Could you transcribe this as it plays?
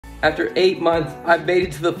After 8 months, I've made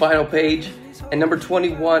it to the final page, and number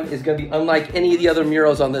 21 is gonna be unlike any of the other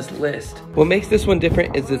murals on this list. What makes this one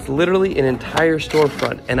different is it's literally an entire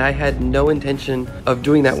storefront, and I had no intention of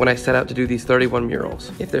doing that when I set out to do these 31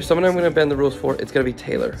 murals. If there's someone I'm gonna bend the rules for, it's gonna be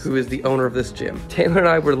Taylor, who is the owner of this gym. Taylor and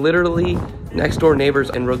I were literally next door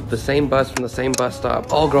neighbors and rode the same bus from the same bus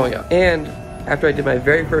stop all growing up. And after I did my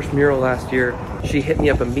very first mural last year, she hit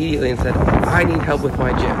me up immediately and said, I need help with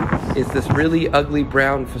my gym. It's this really ugly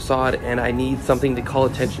brown facade and I need something to call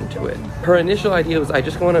attention to it. Her initial idea was I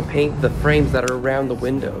just want to paint the frames that are around the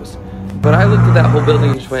windows. But I looked at that whole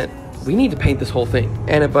building and just went, we need to paint this whole thing.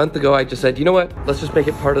 And a month ago, I just said, you know what? Let's just make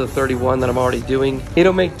it part of the 31 that I'm already doing.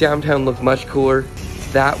 It'll make downtown look much cooler.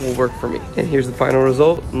 That will work for me. And here's the final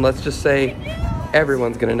result. And let's just say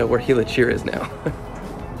everyone's gonna know where Gila Cheer is now.